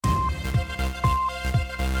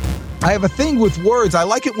I have a thing with words. I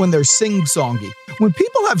like it when they're sing-songy. When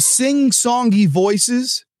people have sing-songy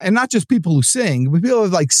voices, and not just people who sing, but people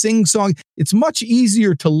have like sing-song, it's much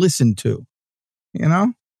easier to listen to, you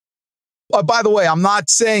know? By the way, I'm not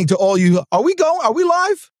saying to all you, are we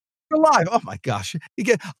live? We're live. Oh my gosh.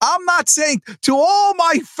 I'm not saying to all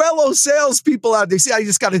my fellow salespeople out there, see, I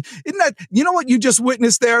just got to, isn't that, you know what you just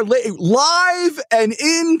witnessed there? Live and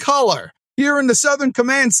in color. Here in the Southern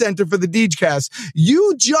Command Center for the Deejcast,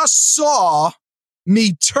 you just saw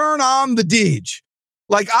me turn on the Deej.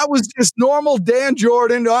 Like I was just normal Dan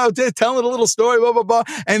Jordan, telling a little story, blah, blah, blah.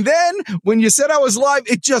 And then when you said I was live,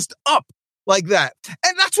 it just up like that.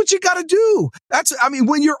 And that's what you got to do.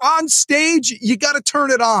 When you're on stage, you got to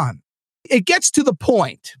turn it on. It gets to the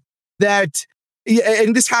point that,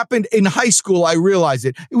 and this happened in high school, I realized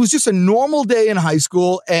it. It was just a normal day in high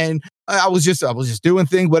school, and I was just doing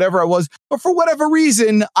things, whatever I was. But for whatever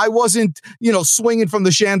reason, I wasn't, swinging from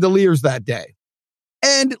the chandeliers that day.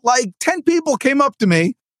 And like 10 people came up to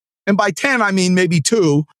me, and by 10, I mean maybe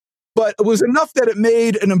 2, but it was enough that it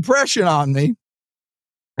made an impression on me.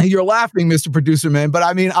 And you're laughing, Mr. Producer Man, but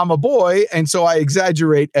I mean, I'm a boy, and so I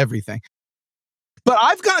exaggerate everything. But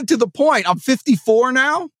I've gotten to the point, I'm 54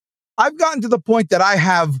 now. I've gotten to the point that I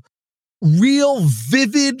have real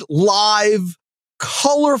vivid, live,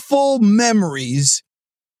 colorful memories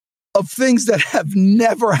of things that have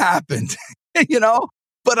never happened,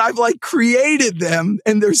 but I've like created them,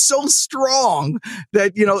 and they're so strong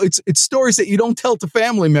that, it's stories that you don't tell to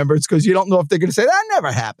family members because you don't know if they're going to say that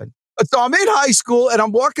never happened. So I'm in high school and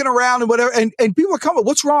I'm walking around and whatever, and people are coming,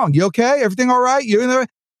 what's wrong? You okay? Everything all right? You in there?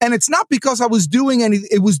 And it's not because I was doing anything.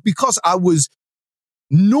 It was because I was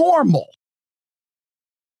normal.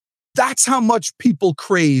 That's how much people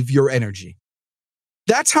crave your energy.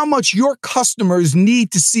 That's how much your customers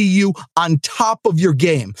need to see you on top of your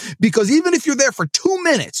game. Because even if you're there for 2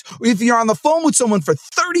 minutes, or if you're on the phone with someone for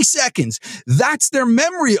 30 seconds, that's their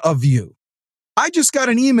memory of you. I just got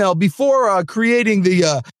an email before creating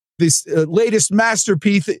this latest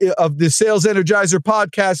masterpiece of the Sales Energizer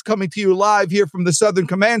podcast, coming to you live here from the Southern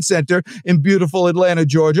Command Center in beautiful Atlanta,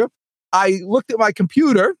 Georgia. I looked at my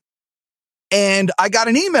computer and I got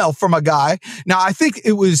an email from a guy. Now, I think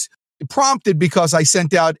it was prompted because I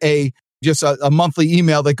sent out a monthly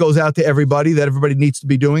email that goes out to everybody that everybody needs to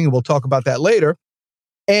be doing. And we'll talk about that later.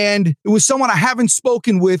 And it was someone I haven't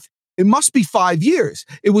spoken with. It must be 5 years.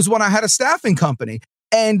 It was when I had a staffing company,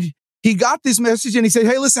 and he got this message and he said,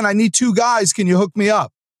 hey, listen, I need 2 guys. Can you hook me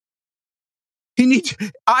up?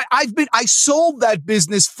 I sold that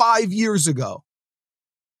business 5 years ago.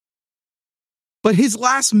 But his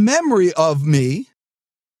last memory of me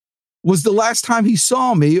was the last time he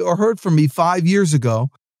saw me or heard from me 5 years ago.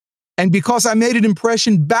 And because I made an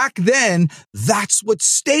impression back then, that's what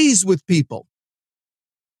stays with people.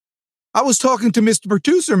 I was talking to Mr.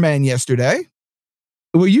 Producer Man yesterday,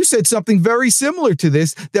 where you said something very similar to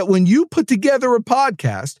this, that when you put together a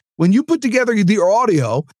podcast, when you put together the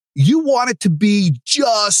audio, you want it to be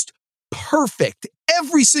just perfect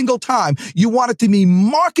every single time. You want it to be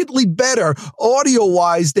markedly better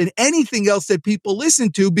audio-wise than anything else that people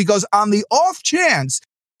listen to, because on the off chance,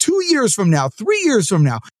 2 years from now, 3 years from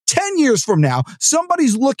now, 10 years from now,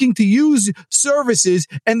 somebody's looking to use services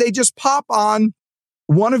and they just pop on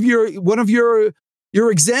one of your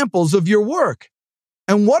examples of your work.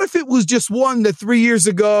 And what if it was just one that 3 years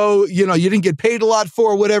ago, you didn't get paid a lot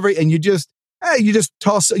for or whatever, and you just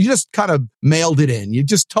kind of mailed it in. You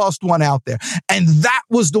just tossed one out there. And that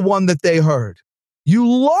was the one that they heard. You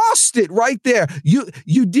lost it right there.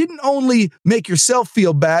 You didn't only make yourself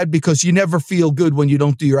feel bad because you never feel good when you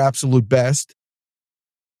don't do your absolute best.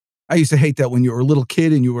 I used to hate that when you were a little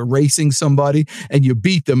kid and you were racing somebody and you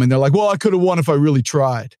beat them and they're like, well, I could have won if I really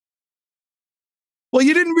tried. Well,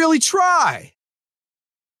 you didn't really try.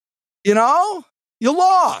 You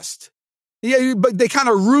lost. Yeah, but they kind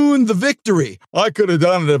of ruined the victory. I could have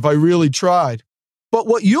done it if I really tried. But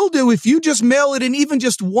what you'll do if you just mail it in even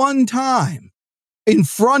just one time in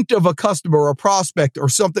front of a customer or a prospect or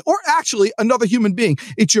something, or actually another human being,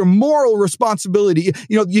 it's your moral responsibility.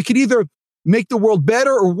 You could either make the world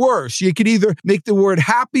better or worse. You could either make the world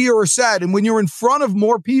happier or sad. And when you're in front of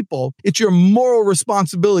more people, it's your moral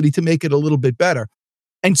responsibility to make it a little bit better.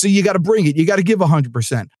 And so you got to bring it. You got to give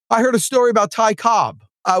 100%. I heard a story about Ty Cobb.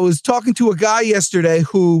 I was talking to a guy yesterday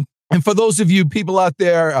who, and for those of you people out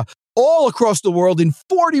there all across the world in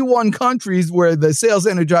 41 countries where the Sales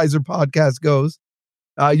Energizer podcast goes,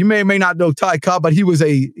 you may or may not know Ty Cobb, but he was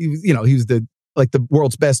the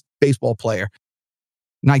world's best baseball player,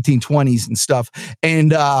 1920s and stuff.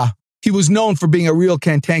 And he was known for being a real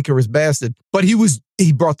cantankerous bastard, but he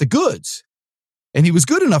brought the goods. And he was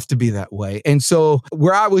good enough to be that way. And so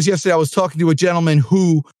where I was yesterday, I was talking to a gentleman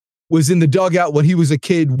who was in the dugout when he was a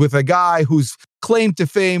kid with a guy whose claim to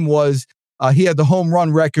fame was he had the home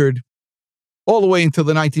run record all the way until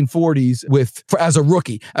the 1940s as a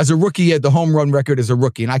rookie. As a rookie, he had the home run record as a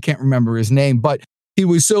rookie, and I can't remember his name, but he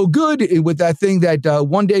was so good with that thing that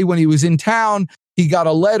one day when he was in town, he got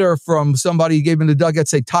a letter from somebody he gave him the dugout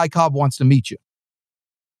say, Ty Cobb wants to meet you.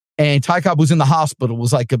 And Ty Cobb was in the hospital. It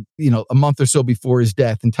was like a month or so before his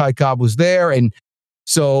death. And Ty Cobb was there. And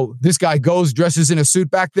so this guy goes, dresses in a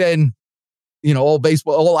suit. Back then,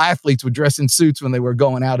 all athletes would dress in suits when they were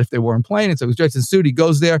going out if they weren't playing. And so he was dressed in a suit. He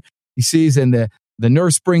goes there, he sees, and the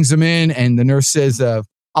nurse brings him in. And the nurse says,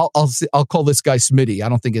 I'll call this guy Smitty. I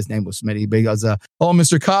don't think his name was Smitty. But he goes,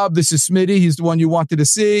 Mr. Cobb, this is Smitty. He's the one you wanted to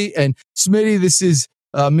see. And Smitty, this is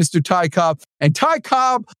Mr. Ty Cobb. And Ty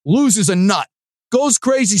Cobb loses a nut. Goes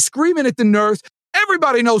crazy, screaming at the nurse.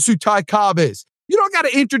 Everybody knows who Ty Cobb is. You don't got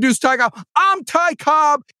to introduce Ty Cobb. I'm Ty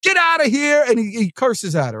Cobb. Get out of here. And he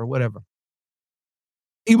curses at her or whatever.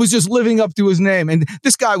 He was just living up to his name. And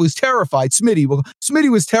this guy was terrified. Smitty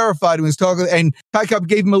was terrified and was talking. And Ty Cobb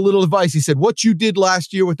gave him a little advice. He said, what you did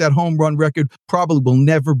last year with that home run record probably will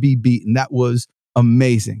never be beaten. That was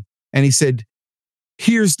amazing. And he said,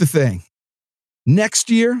 here's the thing. Next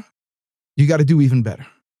year, you got to do even better.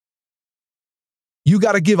 You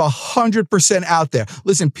got to give 100% out there.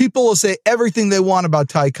 Listen, people will say everything they want about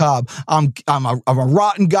Ty Cobb. I'm a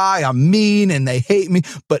rotten guy. I'm mean and they hate me.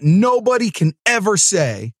 But nobody can ever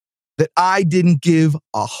say that I didn't give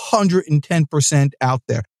 110% out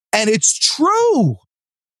there. And it's true.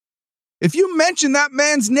 If you mention that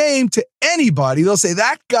man's name to anybody, they'll say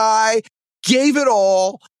that guy gave it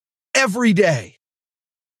all every day.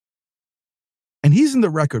 And he's in the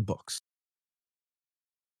record books.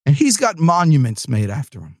 And he's got monuments made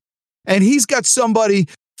after him. And he's got somebody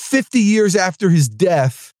 50 years after his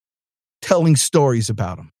death telling stories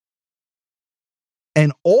about him.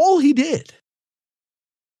 And all he did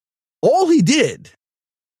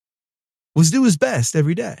was do his best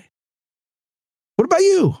every day. What about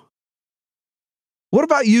you? What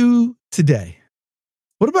about you today?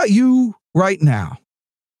 What about you right now?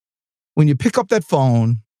 When you pick up that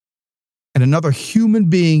phone and another human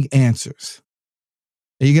being answers,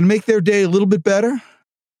 are you going to make their day a little bit better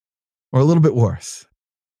or a little bit worse?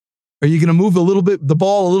 Are you going to move the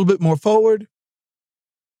ball a little bit more forward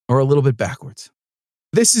or a little bit backwards?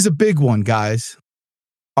 This is a big one, guys.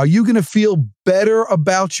 Are you going to feel better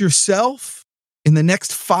about yourself in the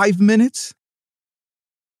next 5 minutes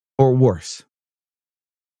or worse?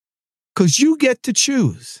 Because you get to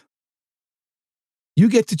choose. You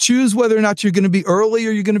get to choose whether or not you're going to be early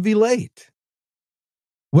or you're going to be late.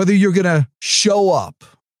 Whether you're going to show up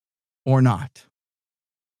or not.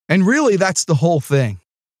 And really, that's the whole thing.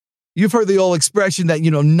 You've heard the old expression that,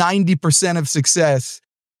 90% of success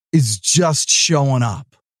is just showing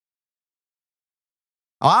up.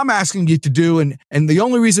 I'm asking you to do, and the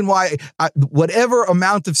only reason why whatever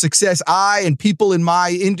amount of success I and people in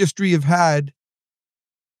my industry have had,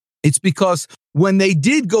 it's because when they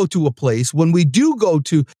did go to a place, when we do go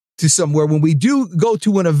to somewhere, when we do go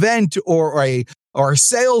to an event or a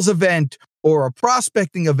sales event or a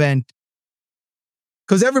prospecting event,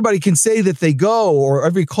 because everybody can say that they go or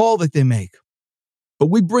every call that they make, but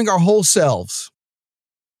we bring our whole selves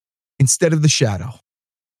instead of the shadow.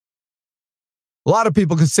 A lot of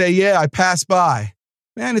people can say, yeah, I passed by.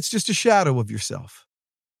 Man, it's just a shadow of yourself.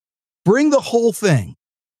 Bring the whole thing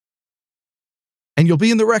and you'll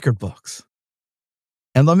be in the record books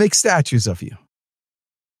and they'll make statues of you.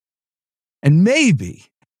 And maybe,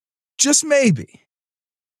 just maybe,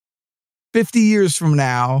 50 years from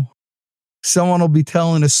now, someone will be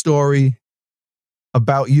telling a story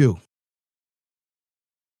about you.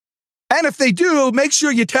 And if they do, make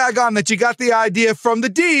sure you tag on that you got the idea from the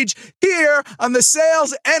Deej here on the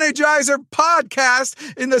Sales Energizer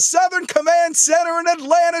podcast in the Southern Command Center in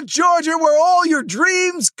Atlanta, Georgia, where all your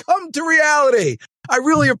dreams come to reality. I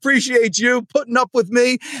really appreciate you putting up with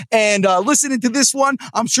me and listening to this one.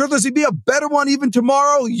 I'm sure there's going to be a better one even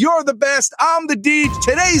tomorrow. You're the best. I'm the Deej.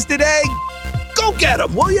 Today's the day. Go get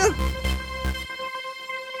 'em, will you?